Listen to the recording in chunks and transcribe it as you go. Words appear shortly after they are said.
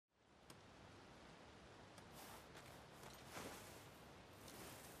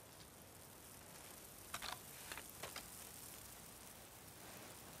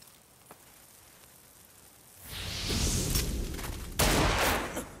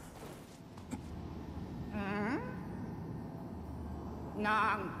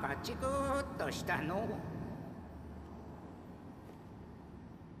なんかチクッとしたの。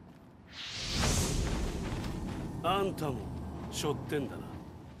あんたもしょってんだな。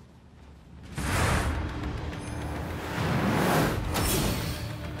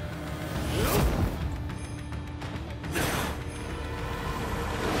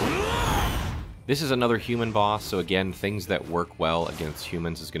This is another human boss, so again, things that work well against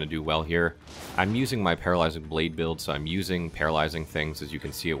humans is going to do well here. I'm using my Paralyzing Blade build, so I'm using paralyzing things. As you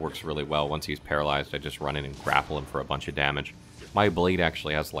can see, it works really well. Once he's paralyzed, I just run in and grapple him for a bunch of damage. My blade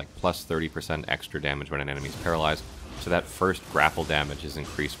actually has like plus 30% extra damage when an enemy's paralyzed, so that first grapple damage is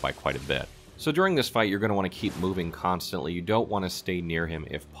increased by quite a bit. So during this fight, you're going to want to keep moving constantly. You don't want to stay near him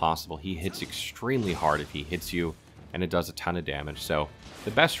if possible. He hits extremely hard if he hits you, and it does a ton of damage, so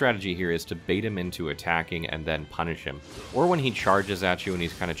the best strategy here is to bait him into attacking and then punish him. Or when he charges at you and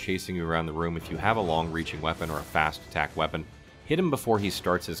he's kind of chasing you around the room, if you have a long-reaching weapon or a fast attack weapon, hit him before he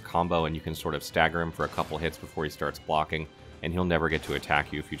starts his combo and you can sort of stagger him for a couple hits before he starts blocking, and he'll never get to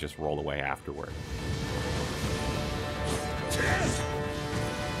attack you if you just roll away afterward.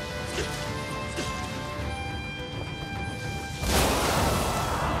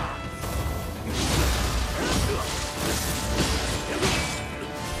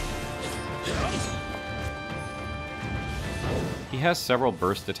 He has several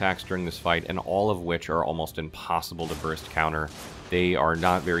burst attacks during this fight, and all of which are almost impossible to burst counter. They are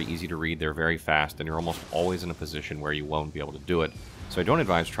not very easy to read, they're very fast, and you're almost always in a position where you won't be able to do it. So I don't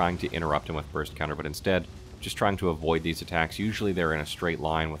advise trying to interrupt him with burst counter, but instead, just trying to avoid these attacks. Usually they're in a straight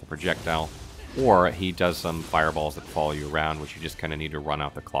line with a projectile, or he does some fireballs that follow you around, which you just kind of need to run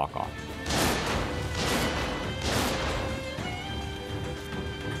out the clock off.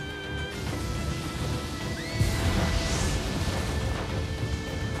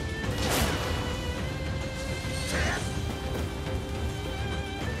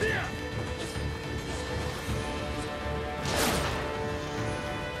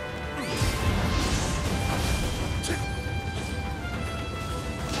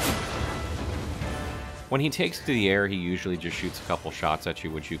 When he takes to the air, he usually just shoots a couple shots at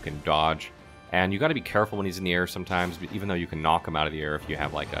you, which you can dodge. And you got to be careful when he's in the air sometimes, even though you can knock him out of the air if you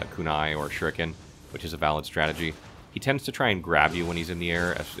have like a kunai or a shuriken, which is a valid strategy. He tends to try and grab you when he's in the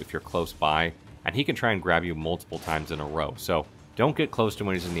air if you're close by, and he can try and grab you multiple times in a row. So don't get close to him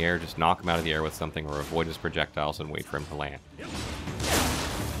when he's in the air, just knock him out of the air with something or avoid his projectiles and wait for him to land.